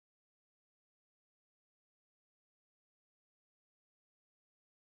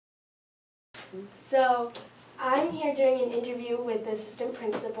So I'm here doing an interview with the assistant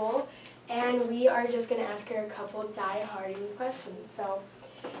principal, and we are just going to ask her a couple die-harding questions. So,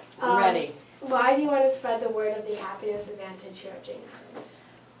 I'm ready. Why do you want to spread the word of the happiness advantage here at Jane Addams?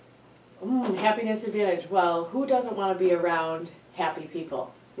 Happiness advantage. Well, who doesn't want to be around happy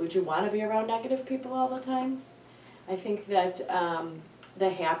people? Would you want to be around negative people all the time? I think that the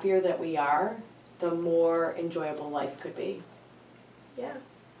happier that we are, the more enjoyable life could be. Yeah.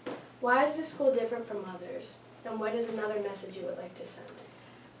 Why is this school different from others? And what is another message you would like to send?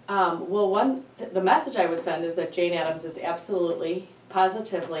 The message I would send is that Jane Addams is absolutely,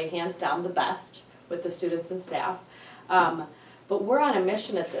 positively, hands down the best with the students and staff. But we're on a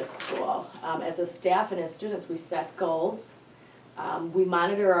mission at this school. As a staff and as students, we set goals, we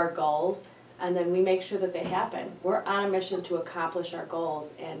monitor our goals, and then we make sure that they happen. We're on a mission to accomplish our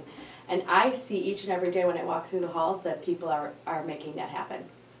goals, and I see each and every day when I walk through the halls that people are making that happen.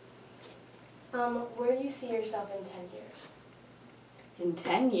 Where do you see yourself in 10 years? In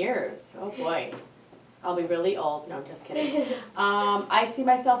 10 years? Oh boy. I'll be really old. No, just kidding. I see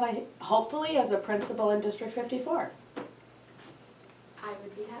myself, hopefully, as a principal in District 54. I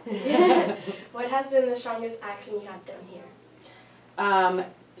would be happy. What has been the strongest action you have done here?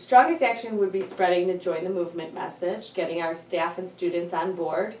 Strongest action would be spreading the Join the Movement message, getting our staff and students on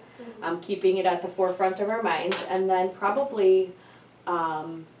board, keeping it at the forefront of our minds, and then probably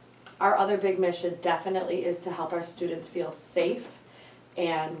our other big mission definitely is to help our students feel safe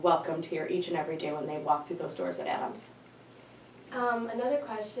and welcomed here each and every day when they walk through those doors at Addams. Another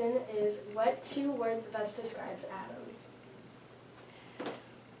question is, what 2 words best describes Addams?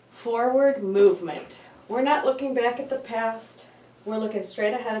 Forward movement. We're not looking back at the past. We're looking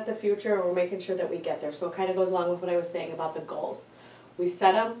straight ahead at the future, and we're making sure that we get there. So it kind of goes along with what I was saying about the goals. We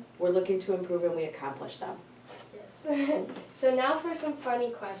set them, we're looking to improve, and we accomplish them. Yes. So now for some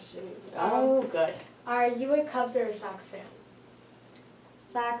funny questions. Oh, good. Are you a Cubs or a Sox fan?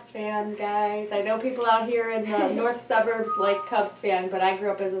 Sox fan, guys. I know people out here in the north suburbs like Cubs fan, but I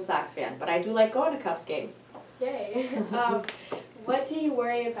grew up as a Sox fan. But I do like going to Cubs games. Yay. What do you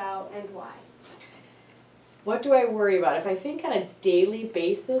worry about and why? What do I worry about? If I think on a daily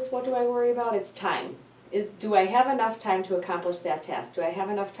basis, what do I worry about? It's time. Do I have enough time to accomplish that task? Do I have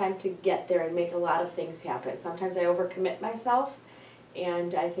enough time to get there and make a lot of things happen? Sometimes I overcommit myself,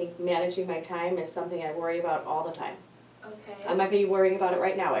 and I think managing my time is something I worry about all the time. Okay. I might be worrying about it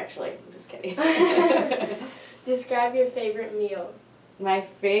right now, actually. I'm just kidding. Describe your favorite meal. My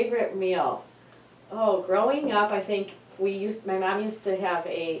favorite meal. Oh, growing up, I think my mom used to have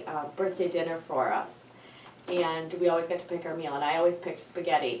a birthday dinner for us. And we always got to pick our meal, and I always picked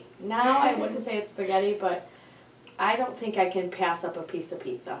spaghetti. Now I wouldn't say it's spaghetti, but I don't think I can pass up a piece of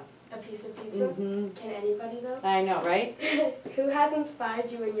pizza. A piece of pizza? Mm-hmm. Can anybody though? I know, right? Who has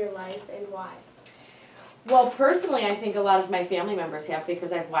inspired you in your life and why? Well, personally, I think a lot of my family members have,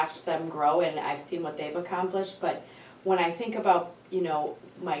 because I've watched them grow and I've seen what they've accomplished. But when I think about,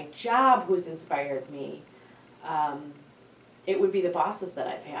 my job, who's inspired me, it would be the bosses that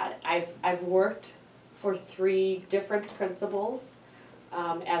I've had. I've worked for 3 different principals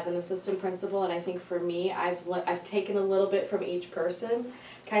as an assistant principal, and I think for me, I've taken a little bit from each person.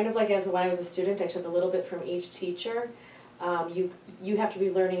 Kind of like when I was a student, I took a little bit from each teacher. You have to be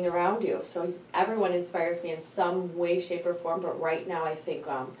learning around you, so everyone inspires me in some way, shape, or form, but right now I think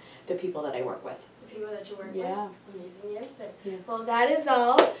the people that I work with. The people that you work with? Yeah. Amazing answer. Yeah. Well, that is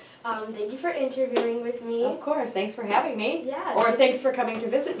all. Thank you for interviewing with me. Of course. Thanks for having me. Yeah. Or thanks for coming to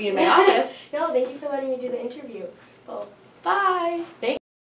visit me in my office. No, thank you for letting me do the interview. Well, bye. Thank